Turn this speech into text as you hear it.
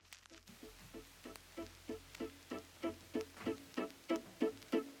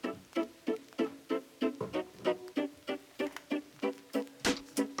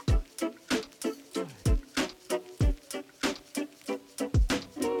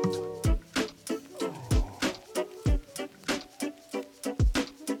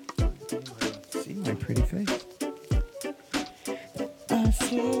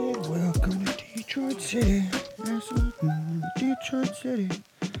City, Detroit City.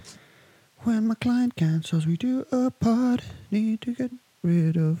 When my client cancels, we do a pod. Need to get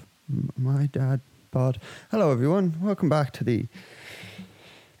rid of my dad pod. Hello, everyone. Welcome back to the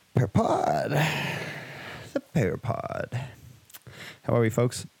Pear Pod. The Pear Pod. How are we,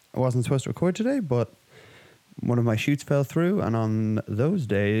 folks? I wasn't supposed to record today, but one of my shoots fell through, and on those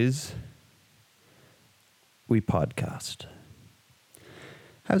days, we podcast.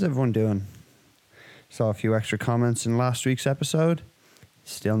 How's everyone doing? Saw a few extra comments in last week's episode.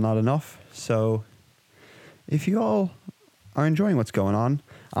 Still not enough. So if you all are enjoying what's going on,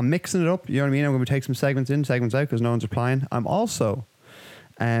 I'm mixing it up. You know what I mean? I'm going to take some segments in, segments out because no one's replying. I'm also,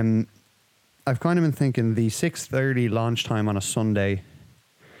 I've kind of been thinking the 6:30 launch time on a Sunday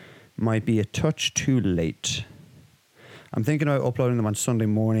might be a touch too late. I'm thinking about uploading them on Sunday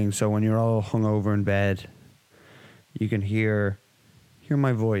morning, so when you're all hungover in bed, you can hear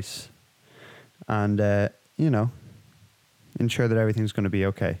my voice and, ensure that everything's going to be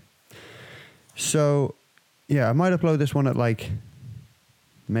okay. So, yeah, I might upload this one at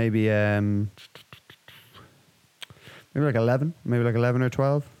maybe like 11 or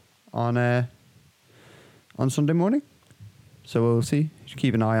 12 on Sunday morning. So we'll see. Just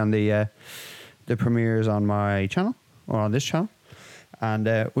keep an eye on the premieres on my channel or on this channel, and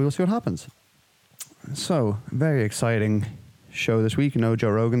we will see what happens. So, very exciting show this week. No Joe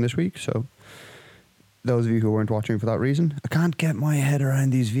Rogan this week, so those of you who weren't watching for that reason, I can't get my head around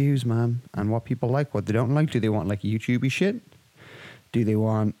these views, man, and what people like, what they don't like. Do they want like YouTube-y shit? Do they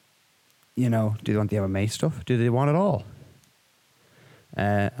want, do they want the MMA stuff? Do they want it all?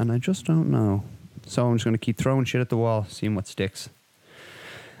 And I just don't know. So I'm just going to keep throwing shit at the wall, seeing what sticks.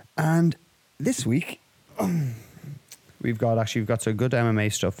 And this week, we've got some good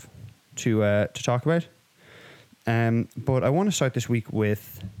MMA stuff to talk about. But I want to start this week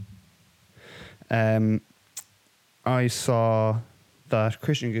with, I saw that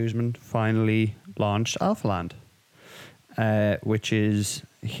Christian Guzman finally launched Alphaland, which is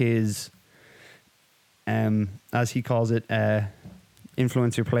his, as he calls it,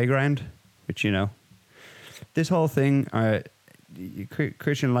 influencer playground, which, this whole thing,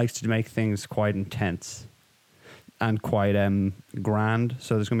 Christian likes to make things quite intense and quite grand.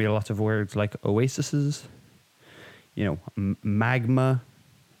 So there's going to be lots of words like oases, magma,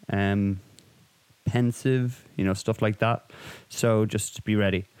 pensive, stuff like that. So just be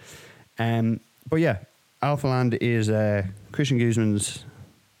ready. But yeah, Alphaland is Christian Guzman's,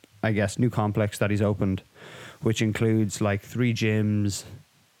 I guess, new complex that he's opened, which includes like 3 gyms,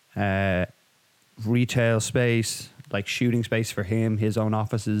 retail space, like shooting space for him, his own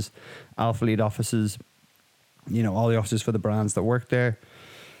offices, Alphaland offices, all the offices for the brands that work there.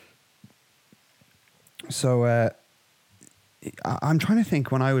 So I'm trying to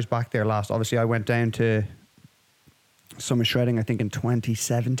think, when I was back there last, obviously I went down to Summer Shredding, I think in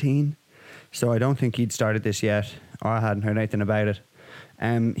 2017. So I don't think he'd started this yet, or I hadn't heard anything about it.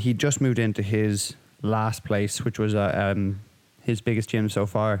 He just moved into his last place, which was his biggest gym so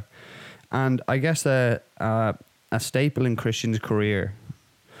far. And I guess a staple in Christian's career,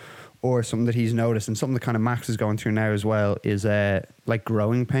 or something that he's noticed, and something that kind of Max is going through now as well, is like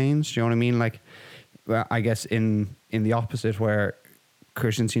growing pains. Do you know what I mean? Like, I guess in the opposite, where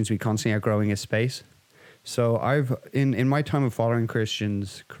Christian seems to be constantly outgrowing his space. So I've in my time of following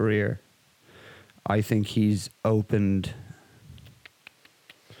Christian's career, I think he's opened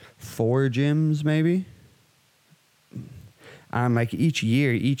 4 gyms maybe. And like each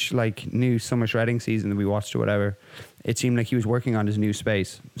year, each like new summer shredding season that we watched or whatever, it seemed like he was working on his new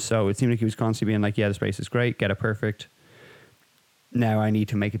space. So it seemed like he was constantly being like, yeah, the space is great, get it perfect. Now I need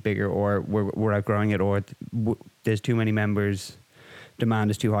to make it bigger, or we're outgrowing it, or there's too many members,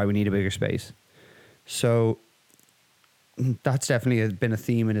 demand is too high, we need a bigger space. So that's definitely been a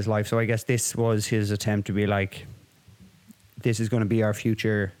theme in his life. So I guess this was his attempt to be like, this is going to be our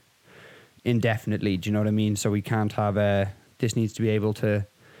future indefinitely. Do you know what I mean? So we can't have this needs to be able to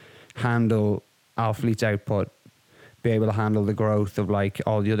handle Alphaland's output, be able to handle the growth of like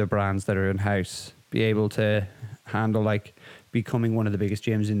all the other brands that are in house, be able to handle like becoming one of the biggest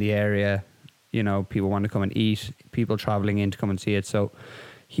gyms in the area. People want to come and eat, people traveling in to come and see it. So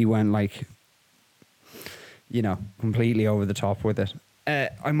he went like, completely over the top with it.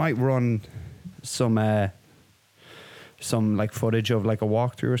 I might run some like footage of like a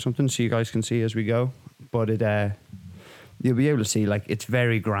walkthrough or something so you guys can see as we go. But you'll be able to see like it's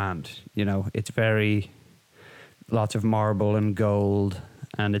very grand. It's very lots of marble and gold,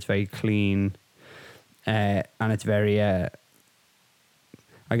 and it's very clean, and it's very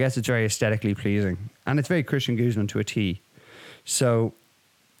I guess it's very aesthetically pleasing, and it's very Christian Guzman to a T. So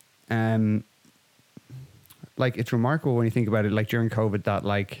like, it's remarkable when you think about it, like, during COVID, that,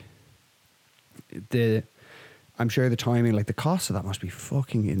 like, I'm sure the timing, like, the cost of that must be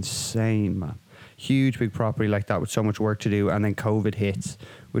fucking insane, man. Huge, big property like that with so much work to do, and then COVID hits,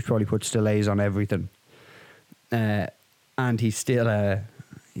 which probably puts delays on everything. And he still,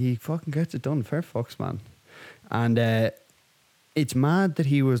 he fucking gets it done. Fair fucks, man. And it's mad that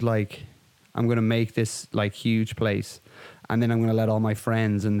he was like, I'm going to make this, like, huge place, and then I'm going to let all my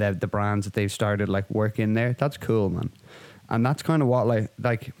friends and the brands that they've started, like, work in there. That's cool, man. And that's kind of what,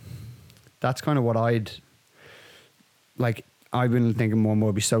 like, that's kind of what I've been thinking more and more,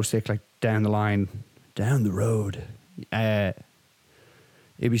 it'd be so sick, like, down the line, down the road. It'd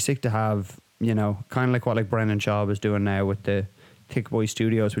be sick to have, you know, kind of like what, like, Brennan Schaub is doing now with the Thick Boy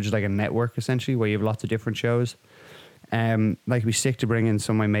Studios, which is like a network, essentially, where you have lots of different shows. Like, it'd be sick to bring in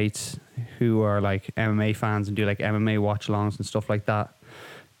some of my mates who are, like, MMA fans and do, like, MMA watch-alongs and stuff like that.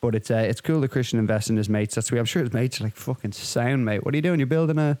 But it's cool that Christian invests in his mates. That's I'm sure his mates are like, fucking sound, mate. What are you doing? You're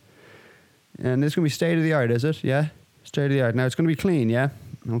building and it's going to be state of the art, is it? Yeah? State of the art. Now, it's going to be clean, yeah?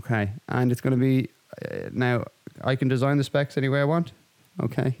 Okay. And it's going to be... now, I can design the specs any way I want?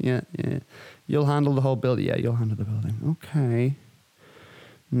 Okay, yeah. You'll handle the whole building. Yeah, you'll handle the building. Okay.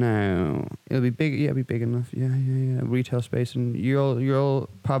 Now, it'll be big. Yeah, it'll be big enough. Yeah. Retail space. And you'll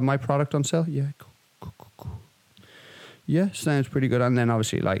have my product on sale? Yeah, cool. Yeah, sounds pretty good. And then,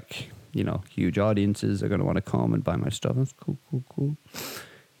 obviously, like, you know, huge audiences are going to want to come and buy my stuff. That's cool.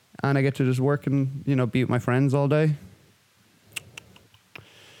 And I get to just work and, you know, be with my friends all day.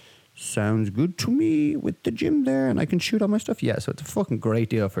 Sounds good to me, with the gym there, and I can shoot all my stuff. Yeah, so it's a fucking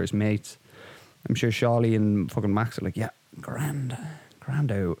great deal for his mates. I'm sure Shawley and fucking Max are like, yeah, grand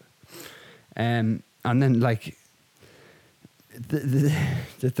out. And then, like,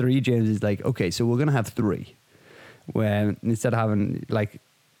 the three gyms is like, okay, so we're gonna have three. When instead of having, like,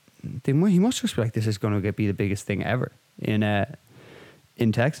 he must just be like, this is gonna be the biggest thing ever in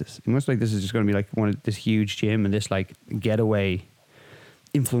Texas. He must like, this is just gonna be like this huge gym and this, like, getaway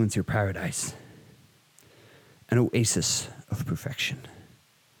influencer paradise. An oasis of perfection.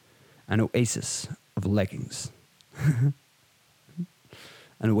 An oasis of leggings. An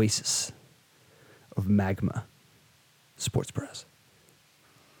oasis of magma sports bras.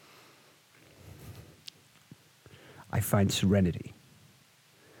 I find serenity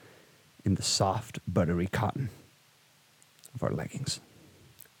in the soft, buttery cotton of our leggings.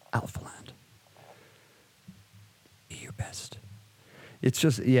 Alphaland. Be your best. It's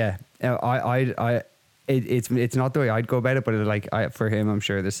just, yeah. It's not the way I'd go about it, but for him, I'm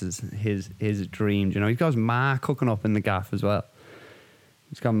sure this is his dream. You know, he's got his ma cooking up in the gaff as well.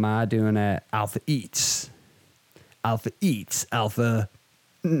 He's got ma doing Alpha Eats, Alpha Lifts,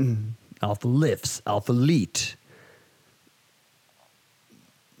 Alpha Leet.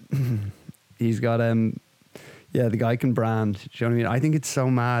 He's got the guy can brand. Do you know what I mean? I think it's so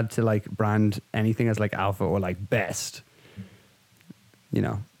mad to, like, brand anything as, like, alpha or, like, best. You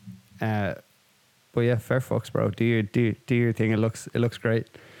know, but yeah, fair fucks, bro. Do your thing. It looks great.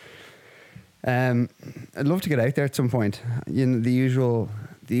 I'd love to get out there at some point. You know, the usual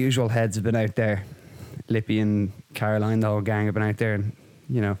heads have been out there. Lippy and Caroline, the whole gang have been out there, and,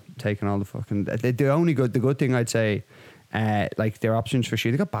 you know, taking all the fucking. The good thing I'd say, like, their options for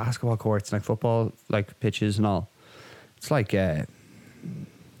shoot. They got basketball courts and, like, football, like, pitches and all. It's like it's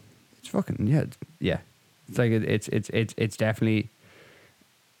fucking yeah. It's like it's definitely.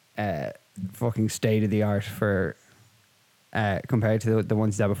 Fucking state of the art for compared to the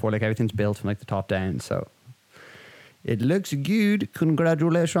ones that before. Like, everything's built from, like, the top down, so it looks good.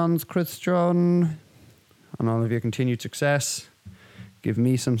 Congratulations, Christian, on all of your continued success. Give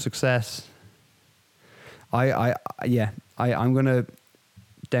me some success. I'm gonna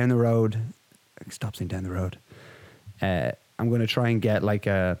down the road. Stop saying down the road. I'm gonna try and get, like,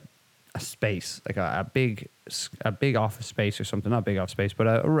 a space, like a big office space or something. Not a big office space, but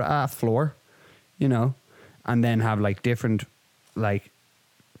a floor, you know, and then have, like, different, like,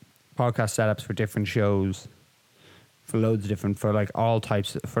 podcast setups for different shows, for loads of different, for, like, all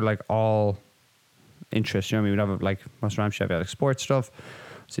types, for, like, all interests. You know what I mean? We'd have, like, Master Ramshaw, like, sports stuff.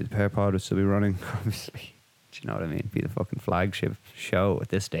 See, the Pair Pod would still be running, obviously. Do you know what I mean? Be the fucking flagship show at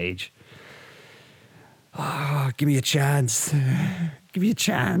this stage. Oh, give me a chance. Give me a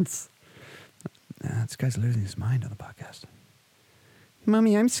chance. This guy's losing his mind on the podcast.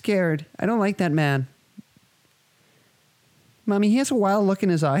 Mommy, I'm scared. I don't like that man. Mommy, he has a wild look in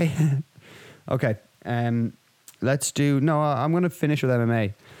his eye. Okay. Let's do... No, I'm going to finish with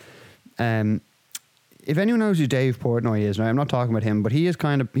MMA. If anyone knows who Dave Portnoy is, right, I'm not talking about him, but he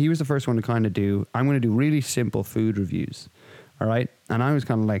was the first one to kind of do... I'm going to do really simple food reviews All right. And I was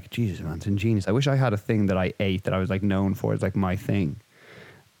kind of like, Jesus, man, it's ingenious. I wish I had a thing that I ate that I was like known for. It's like my thing.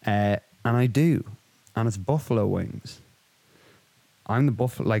 And I do. And it's buffalo wings. I'm the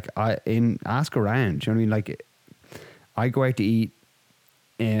buffalo, like, ask around. Do you know what I mean? Like, I go out to eat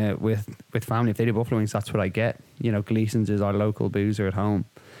with family. If they do buffalo wings, that's what I get. You know, Gleason's is our local boozer at home.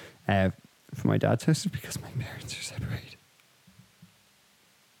 For my dad's house, because my parents are separated.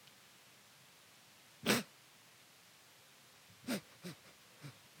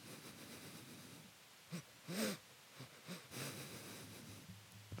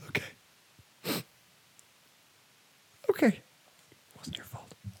 Okay. Wasn't your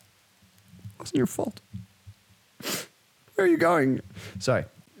fault. Wasn't your fault. Where are you going? Sorry,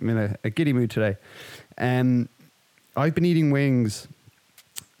 I'm in a giddy mood today. I've been eating wings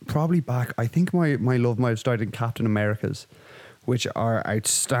probably back, I think my love might have started in Captain America's, which are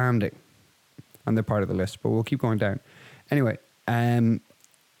outstanding. And they're part of the list, but we'll keep going down. Anyway,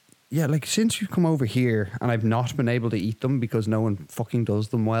 yeah, like since you've come over here and I've not been able to eat them because no one fucking does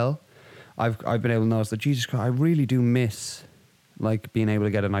them well, I've been able to notice that, Jesus Christ, I really do miss like being able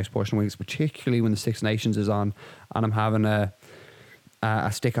to get a nice portion of wings, particularly when the Six Nations is on and I'm having a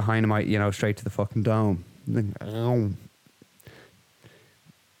stick of Dynamite, you know, straight to the fucking dome.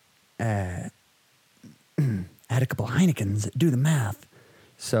 Add a couple of Heinekens, do the math.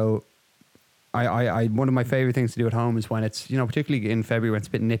 So I one of my favorite things to do at home is when it's, you know, particularly in February when it's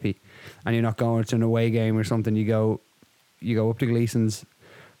a bit nippy and you're not going to an away game or something, you go up to Gleason's.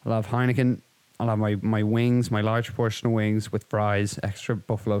 I'll have Heineken. I'll have my wings, my large portion of wings with fries, extra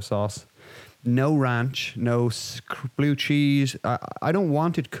buffalo sauce. No ranch, no blue cheese. I don't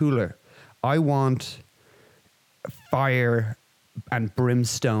want it cooler. I want fire and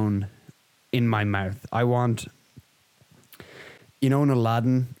brimstone in my mouth. I want, you know, in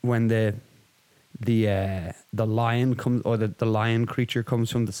Aladdin when the lion comes, or the lion creature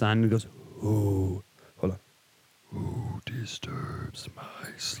comes from the sand and goes, "Ooh, hold on. Who disturbs my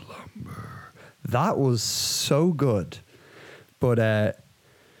slumber?" That was so good. But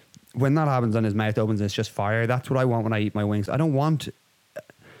when that happens and his mouth opens and it's just fire, that's what I want when I eat my wings. I don't want,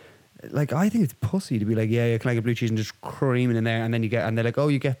 like, I think it's pussy to be like, yeah, can I get blue cheese and just cream it in there, and then they're like, oh,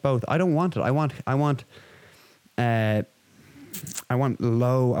 you get both. I don't want it. I want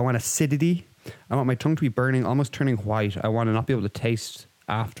low. I want acidity. I want my tongue to be burning, almost turning white. I want to not be able to taste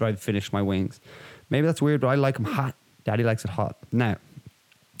after I've finished my wings. Maybe that's weird, but I like them hot. Daddy likes it hot. Now,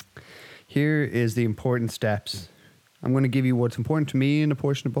 here is the important steps. I'm going to give you what's important to me in a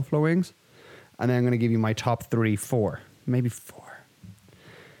portion of buffalo wings, and then I'm going to give you my top 4. Maybe 4.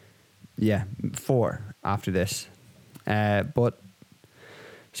 Yeah, 4 after this. But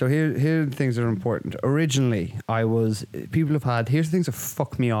so here are the things that are important. Originally, here's the things that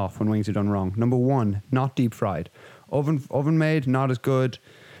fuck me off when wings are done wrong. Number 1, not deep fried. Oven made, not as good.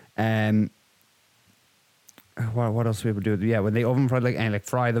 What else do people do? Yeah, when they oven fry, like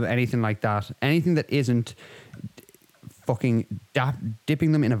fry them, anything like that. Anything that isn't fucking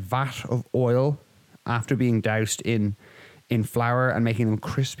dipping them in a vat of oil after being doused in flour and making them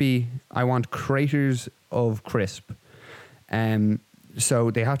crispy. I want craters of crisp. So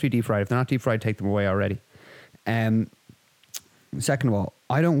they have to be deep fried. If they're not deep fried, take them away already. Second of all,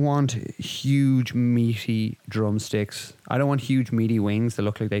 I don't want huge meaty drumsticks. I don't want huge meaty wings that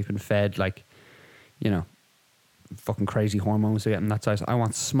look like they've been fed, like, you know, fucking crazy hormones to get them that size. I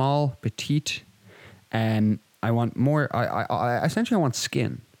want small, petite, and I want more. I essentially want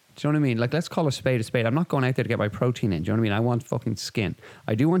skin. Do you know what I mean? Like, let's call a spade a spade. I'm not going out there to get my protein in. Do you know what I mean? I want fucking skin.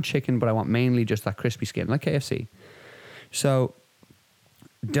 I do want chicken, but I want mainly just that crispy skin, like KFC. So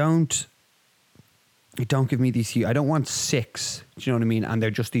don't give me these huge. I don't want 6. Do you know what I mean? And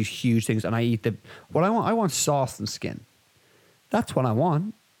they're just these huge things. And I eat what I want. I want sauce and skin. That's what I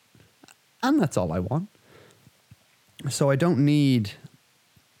want, and that's all I want. So I don't need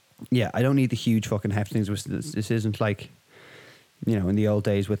the huge fucking hefty things. This isn't like, you know, in the old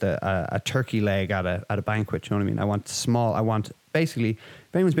days with a turkey leg at a banquet. You know what I mean? I want small. I want, basically,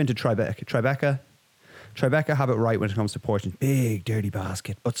 if anyone's been to Tribeca have it right when it comes to portions. Big dirty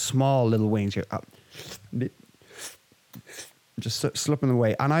basket, but small little wings. Just slipping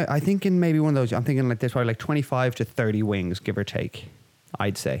away. And I think in maybe one of those, I'm thinking like this, probably like 25 to 30 wings, give or take.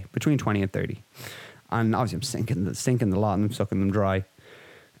 I'd say between 20 and 30. And obviously I'm sinking the lot and I'm sucking them dry.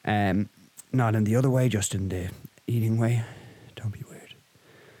 Not in the other way, just in the eating way. Don't be weird.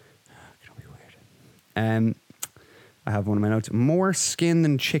 Don't be weird. I have one of my notes. More skin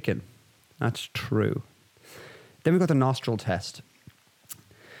than chicken. That's true. Then we've got the nostril test.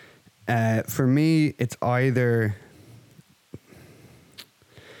 For me, it's either,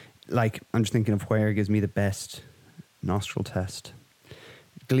 like, I'm just thinking of where it gives me the best nostril test.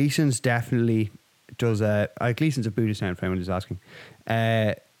 Gleason's definitely does Gleason's a Buddhist town, for anyone who's asking.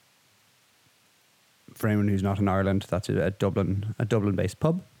 For anyone who's not in Ireland, that's a Dublin-based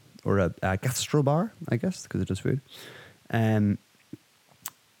pub, or a gastro bar, I guess, because it does food.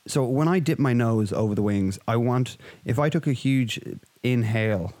 So when I dip my nose over the wings, if I took a huge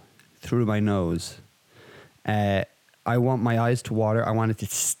inhale through my nose, I want my eyes to water. I want it to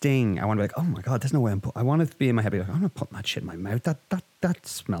sting. I want to be like, oh my God, there's no way I want it to be in my head, be like, I'm not putting that shit in my mouth. That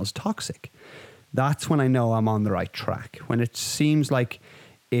smells toxic. That's when I know I'm on the right track. When it seems like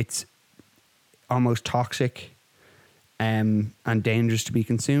it's almost toxic and dangerous to be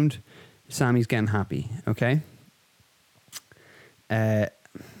consumed, Sammy's getting happy, okay?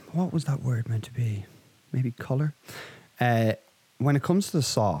 What was that word meant to be? Maybe colour? When it comes to the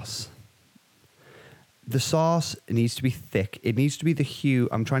sauce needs to be thick. It needs to be the hue.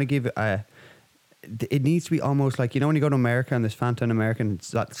 I'm trying to give it needs to be almost like, when you go to America and there's Fanta in America and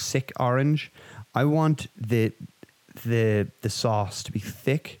it's that sick orange. I want the sauce to be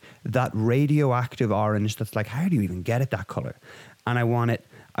thick, that radioactive orange that's like, how do you even get it that colour? And I want it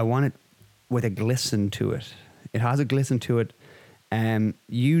with a glisten to it. It has a glisten to it.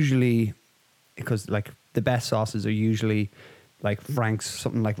 Usually, because like the best sauces are usually like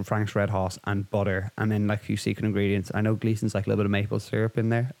something like Frank's Red Hot and butter, and then like a few secret ingredients. I know Gleason's like a little bit of maple syrup in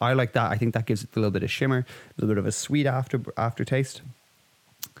there. I like that. I think that gives it a little bit of shimmer, a little bit of a sweet aftertaste.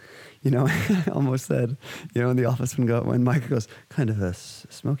 I almost said, in the office when Michael goes, kind of a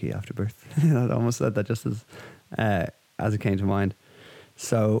smoky afterbirth. I almost said that just as it came to mind.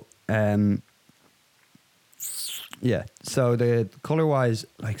 So, yeah. So the color wise,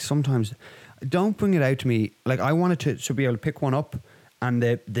 like sometimes, don't bring it out to me. Like I want it to be able to pick one up, and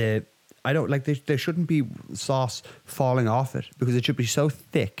I don't like there shouldn't be sauce falling off it, because it should be so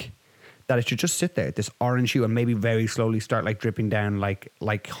thick that it should just sit there, this orange hue, and maybe very slowly start like dripping down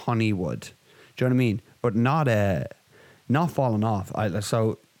like honey would. Do you know what I mean? But not falling off.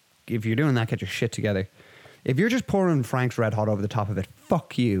 So if you're doing that, get your shit together. If you're just pouring Frank's Red Hot over the top of it,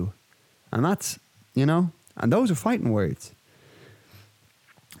 fuck you. And that's, and those are fighting words.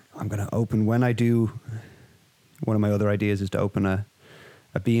 I'm going to open, when I do, one of my other ideas is to open a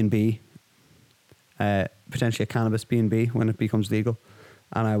B&B, potentially a cannabis B&B when it becomes legal.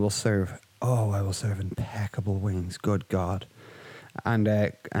 And I will serve impeccable wings, good God.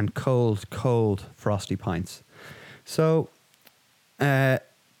 And cold frosty pints. So for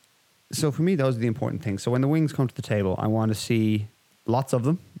me, those are the important things. So when the wings come to the table, I want to see lots of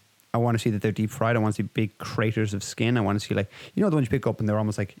them. I want to see that they're deep fried. I want to see big craters of skin. I want to see the ones you pick up and they're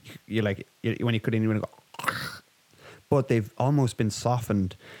almost like, when you cut in, you want to go, but they've almost been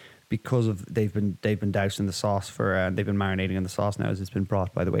softened because of they've been doused in the sauce they've been marinating in the sauce now as it's been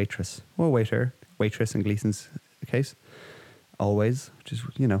brought by the waitress. Well, waitress in Gleason's case, always, which is,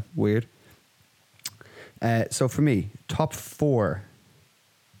 weird. So for me, top 4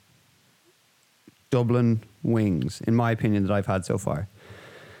 Dublin wings, in my opinion, that I've had so far.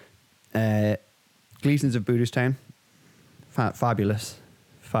 Gleason's of Booterstown, fabulous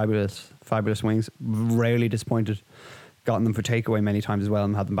wings. Rarely disappointed. Gotten them for takeaway many times as well,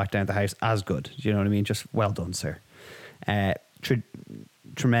 and had them back down at the house as good. Do you know what I mean? Just well done, sir.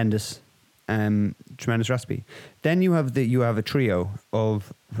 Tremendous recipe. Then you have a trio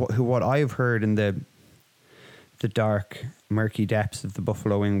of what I have heard in the dark, murky depths of the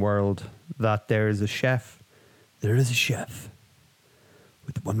buffalo wing world, that there is a chef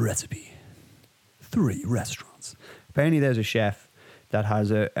with one recipe, 3 restaurants. Apparently there's a chef that has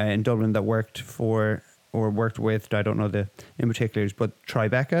in Dublin that worked with, I don't know the in particulars, but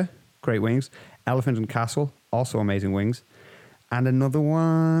Tribeca, great wings. Elephant and Castle, also amazing wings. And another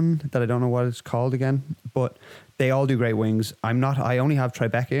one that I don't know what it's called again, but they all do great wings. I only have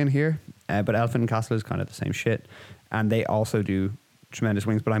Tribeca in here, but Elephant and Castle is kind of the same shit. And they also do tremendous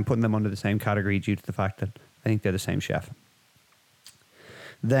wings, but I'm putting them under the same category due to the fact that I think they're the same chef.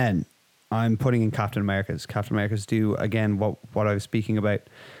 Then I'm putting in Captain America's. Captain America's do, again, what I was speaking about,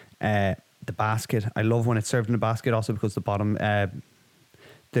 the basket. I love when it's served in a basket, also because the bottom, the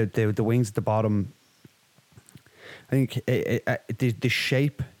wings at the bottom, I think the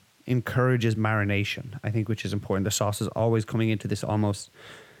shape encourages marination, I think, which is important. The sauce is always coming into this almost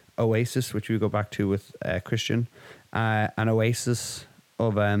oasis, which we go back to with Christian, an oasis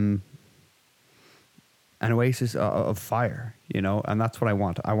of fire, and that's what I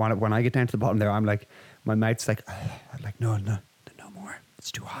want. I want it when I get down to the bottom there. I'm like, my mouth's like, no more.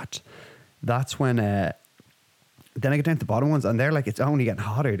 It's too hot. That's when. Then I get down to the bottom ones, and they're like, it's only getting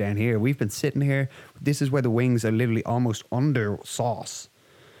hotter down here. We've been sitting here. This is where the wings are literally almost under sauce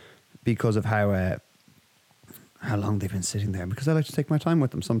because of how how long they've been sitting there, because I like to take my time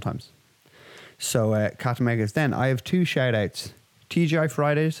with them sometimes. So Captain Megas. Then I have 2 shout outs. TGI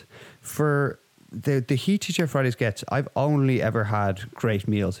Fridays. For the heat TGI Fridays gets, I've only ever had great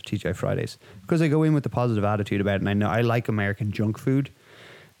meals at TGI Fridays because I go in with the positive attitude about it, and I know I like American junk food.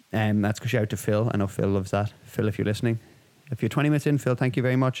 That's a shout out to Phil. I know Phil loves that. Phil, if you're listening, if you're 20 minutes in, Phil, thank you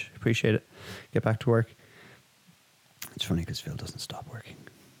very much. Appreciate it. Get back to work. It's funny because Phil doesn't stop working.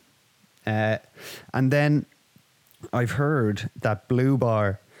 And then I've heard that Blue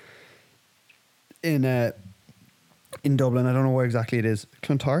Bar in Dublin, I don't know where exactly it is,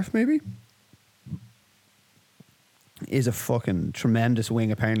 Clontarf maybe, is a fucking tremendous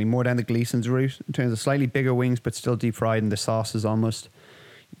wing, apparently, more down the Gleason's route in terms of slightly bigger wings but still deep fried, and the sauce is almost,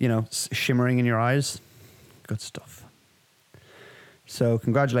 shimmering in your eyes. Good stuff. So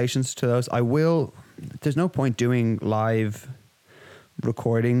congratulations to those. There's no point doing live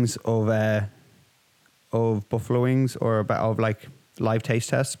recordings of buffalo wings or of like live taste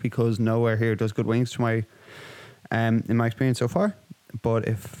tests, because nowhere here does good wings to my in my experience so far. But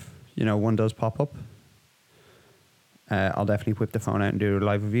if one does pop up, I'll definitely whip the phone out and do a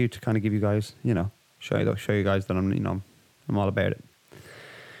live review to kind of give you guys, show you guys that I'm all about it.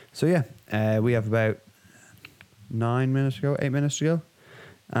 So yeah, we have about 8 minutes to go,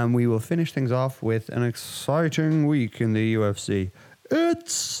 and we will finish things off with an exciting week in the UFC.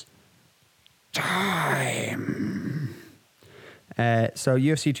 It's time. So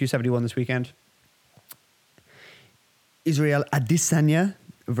UFC 271 this weekend. Israel Adesanya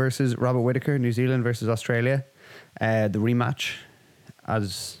versus Robert Whittaker. New Zealand versus Australia. The rematch,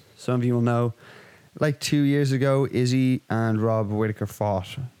 as some of you will know, like 2 years ago, Izzy and Rob Whittaker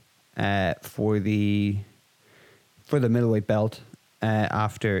fought for the middleweight belt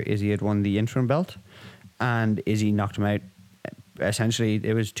after Izzy had won the interim belt, and Izzy knocked him out. Essentially,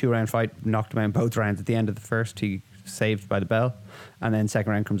 it was 2-round fight, knocked him out in both rounds. At the end of the first, he saved by the bell, and then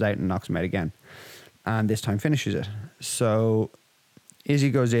second round comes out and knocks him out again, and this time finishes it. So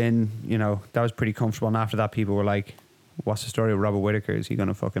Izzy goes in, that was pretty comfortable, and after that people were like, what's the story with Robert Whittaker? Is he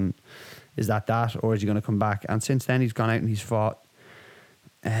going to is that, or is he going to come back? And since then he's gone out and he's fought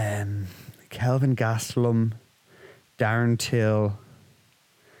Kelvin Gastelum, Darren Till,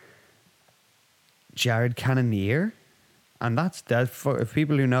 Jared Cannonier. And that's for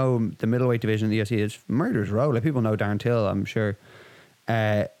people who know the middleweight division of the UFC, it's murder's row. Like, people know Darren Till, I'm sure.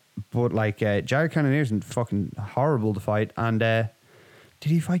 But like Jared Cannonier's fucking horrible to fight. And did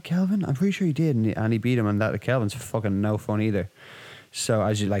he fight Kelvin? I'm pretty sure he did, and he beat him. And that Kelvin's fucking no fun either. So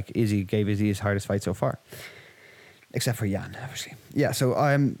as you like, Izzy gave Izzy his hardest fight so far, except for Jan, obviously. Yeah. So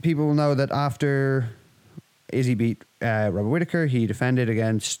people will know that after Izzy beat Robert Whittaker, he defended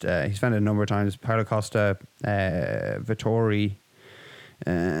against. He's defended a number of times. Paulo Costa, Vittori.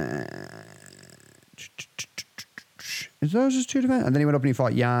 Is those just 2 defense? And then he went up and he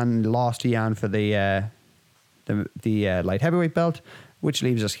fought Jan, lost to Jan for the light heavyweight belt, which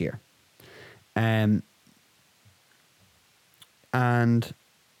leaves us here. And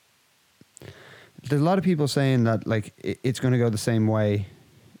there's a lot of people saying that like it's going to go the same way.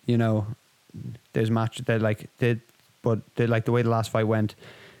 There's match that but the way the last fight went,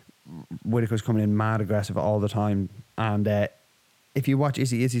 Whittaker's coming in mad aggressive all the time, and if you watch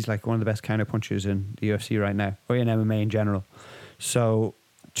Izzy's like one of the best counter punchers in the UFC right now, or in MMA in general. So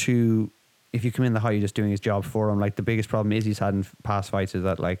if you come in the high, you're just doing his job for him. Like, the biggest problem Izzy's had in past fights is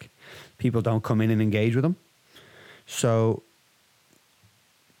that like people don't come in and engage with him. So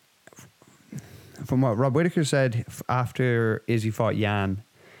from what Rob Whittaker said after Izzy fought Jan,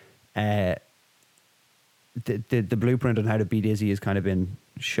 the blueprint on how to beat Izzy has kind of been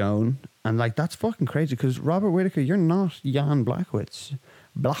shown, and like that's fucking crazy because Robert Whittaker, you're not Jan Blachowicz, you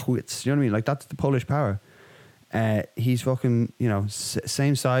know what I mean? Like, that's the Polish power. He's fucking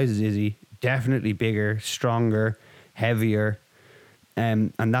same size as Izzy, definitely bigger, stronger, heavier,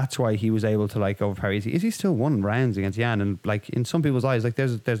 and that's why he was able to like overpower Izzy. Izzy still won rounds against Jan, and like in some people's eyes, like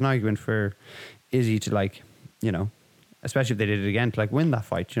there's an argument for Izzy to like especially if they did it again, to like win that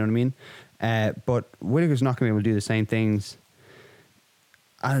fight. You know what I mean? But Whittaker's not going to be able to do the same things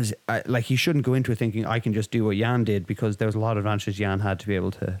as like he shouldn't go into it thinking I can just do what Jan did, because there was a lot of advantages Jan had to be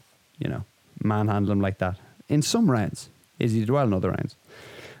able to manhandle him like that in some rounds. Izzy did well in other rounds,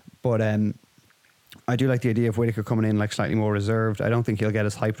 but I do like the idea of Whittaker coming in like slightly more reserved. I don't think he'll get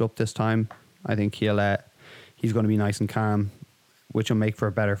as hyped up this time. I think he's going to be nice and calm, which will make for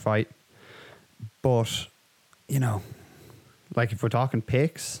a better fight. But like if we're talking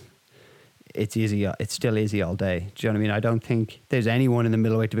picks, it's easy. It's still Izzy all day. Do you know what I mean? I don't think there's anyone in the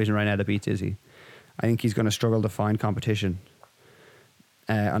middleweight division right now that beats Izzy. I think he's going to struggle to find competition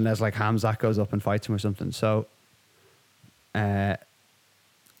unless like Hamzat goes up and fights him or something. So Yeah,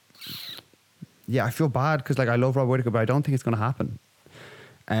 I feel bad because like I love Rob Whittaker, but I don't think it's going to happen.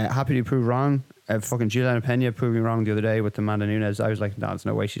 Happy to be proved wrong. Fucking Juliana Pena proved me wrong the other day with Amanda Nunes. I was like, no, there's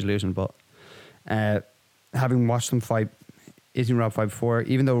no way she's losing. But having watched them fight Izzy and Rob fight before,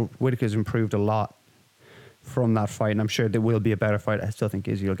 even though Whittaker's improved a lot from that fight, and I'm sure there will be a better fight, I still think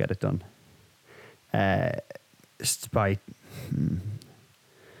Izzy will get it done. By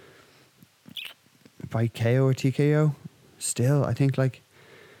KO or TKO. Still, I think like,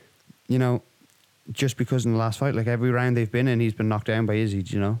 you know, just because in the last fight, like every round they've been in, he's been knocked down by Izzy,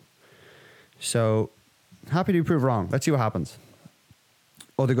 you know. So happy to be proved wrong. Let's see what happens.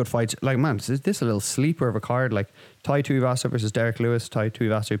 Other good fights, like man, is this a little sleeper of a card? Like Tai Tuivasa versus Derek Lewis. Tai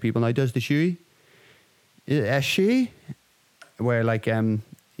Tuivasa, people now does the Shui, where like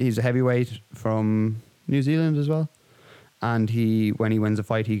he's a heavyweight from New Zealand as well, and when he wins a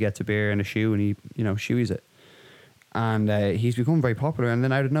fight, he gets a beer and a shoe, and he shoeies it, and he's become very popular. And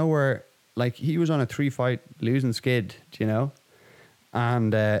then out of nowhere, like he was on a 3-fight losing skid, you know,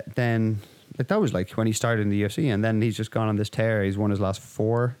 and then like that was like when he started in the UFC, and then he's just gone on this tear. He's won his last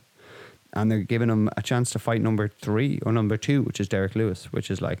 4, and they're giving him a chance to fight number 3 or number 2, which is Derek Lewis,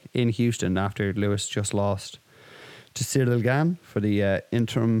 which is like in Houston after Lewis just lost to Cyril Gane for the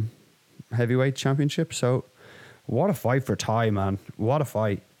interim heavyweight championship. So what a fight for Ty, man. What a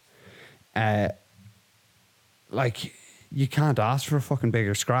fight. Like you can't ask for a fucking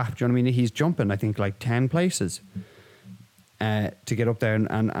bigger scrap. Do you know what I mean? He's jumping, I think, like 10 places to get up there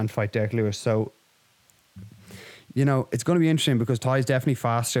and fight Derek Lewis. So, you know, it's going to be interesting because Ty's definitely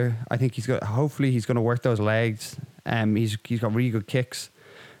faster. I think hopefully he's going to work those legs. He's got really good kicks.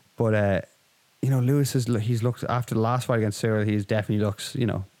 But, you know, Lewis he's looked, after the last fight against Cyril, he's definitely looks, you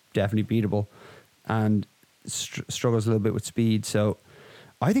know, definitely beatable and struggles a little bit with speed. So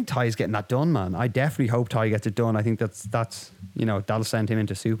I think Ty's getting that done, man. I definitely hope Ty gets it done. I think that's you know, that'll send him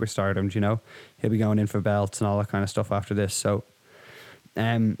into superstardom, you know. He'll be going in for belts and all that kind of stuff after this. So,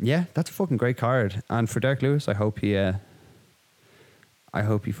 yeah, that's a fucking great card. And for Derek Lewis, I hope he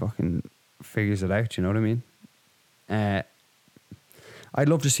fucking figures it out, you know what I mean? I'd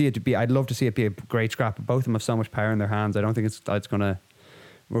love to see it be a great scrap. Both of them have so much power in their hands. I don't think it's going to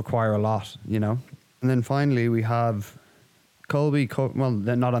require a lot, you know. And then finally we have Colby, well,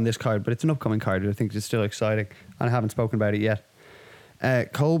 not on this card, but it's an upcoming card. I think it's still exciting, and I haven't spoken about it yet.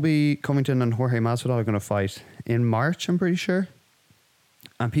 Colby Covington and Jorge Masvidal are going to fight in March, I'm pretty sure.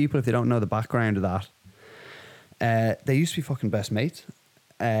 And people, if they don't know the background of that, they used to be fucking best mates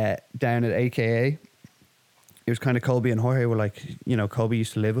down at AKA. It was kind of Colby and Jorge were like, you know, Colby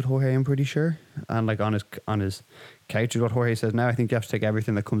used to live with Jorge, I'm pretty sure, and like on his couch is what Jorge says now. I think you have to take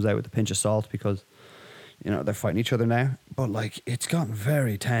everything that comes out with a pinch of salt because, you know, they're fighting each other now. But like, it's gotten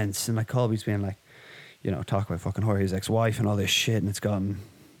very tense, and like Colby's being like, you know, talk about fucking Jorge's ex-wife and all this shit, and it's gotten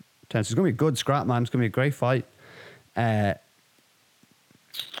tense. It's gonna be a good scrap, man. It's gonna be a great fight.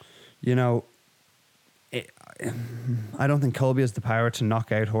 You know, I don't think Colby has the power to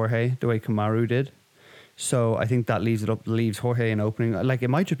knock out Jorge the way Kamaru did. So I think that leaves Jorge an opening. Like, it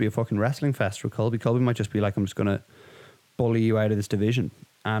might just be a fucking wrestling fest for Colby. Colby might just be like, I'm just gonna bully you out of this division.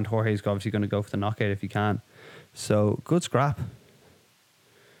 And Jorge's obviously going to go for the knockout if he can. So, good scrap.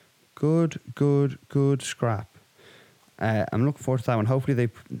 Good scrap. I'm looking forward to that one. Hopefully they,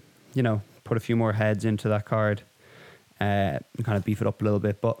 you know, put a few more heads into that card and kind of beef it up a little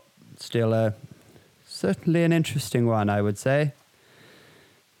bit. But still, certainly an interesting one, I would say.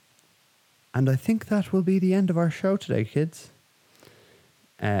 And I think that will be the end of our show today, kids.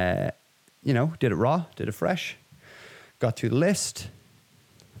 You know, did it raw, did it fresh. Got through the list.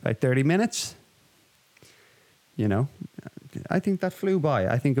 About 30 minutes. You know, I think that flew by.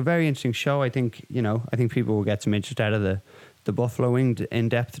 I think a very interesting show. I think, you know, people will get some interest out of the Buffalo Wing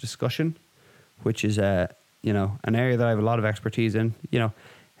in-depth discussion, which is, you know, an area that I have a lot of expertise in. You know,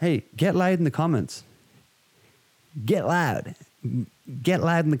 hey, get loud in the comments. Get loud. Get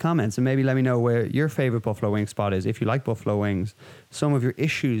loud in the comments and maybe let me know where your favorite Buffalo Wing spot is. If you like Buffalo Wings, some of your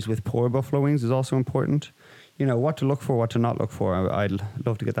issues with poor Buffalo Wings is also important. You know, what to look for, what to not look for. I'd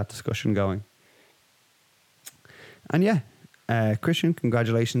love to get that discussion going. And yeah, Christian,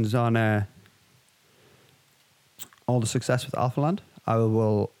 congratulations on all the success with Alphaland. I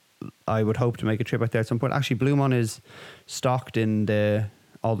would hope to make a trip out there at some point. Actually, Blue Mon is stocked in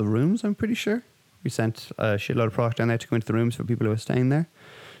all the rooms, I'm pretty sure. We sent a shitload of product down there to go into the rooms for people who are staying there.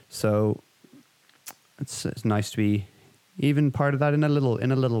 So it's nice to be even part of that in a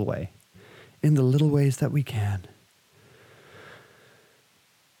little way. In the little ways that we can.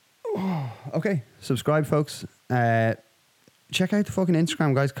 Oh, okay, subscribe, folks. Check out the fucking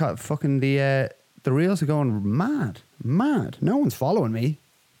Instagram, guys. Fucking the the reels are going mad. No one's following me,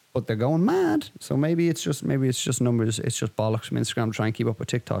 but they're going mad. So maybe it's just numbers. It's just bollocks from Instagram to try and keep up with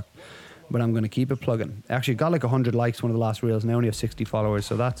TikTok. But I'm going to keep it plugging. I actually got like 100 likes one of the last reels, and I only have 60 followers.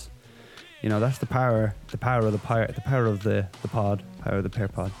 So that's, that's the power of the pod, power of the Pear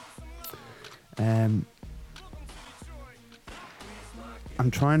Pod. I'm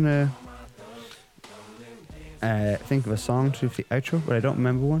trying to think of a song to the outro, but I don't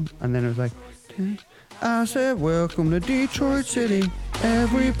remember one. And then it was like, I said, welcome to Detroit City.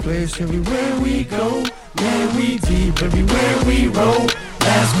 Every place, everywhere we go. Yeah, we deep everywhere we roll.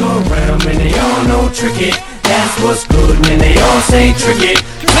 Ask around, man, they all know tricky. That's what's good, man, they all say tricky.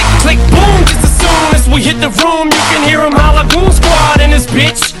 Click, click, boom, just as soon as we hit the room, you can hear them holla Goon Squad in this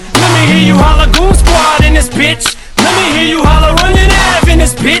bitch. Let me hear you holla Goon Squad in this bitch. Let me hear you holla running Ave in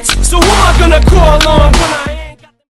this bitch. So who am I gonna call on when I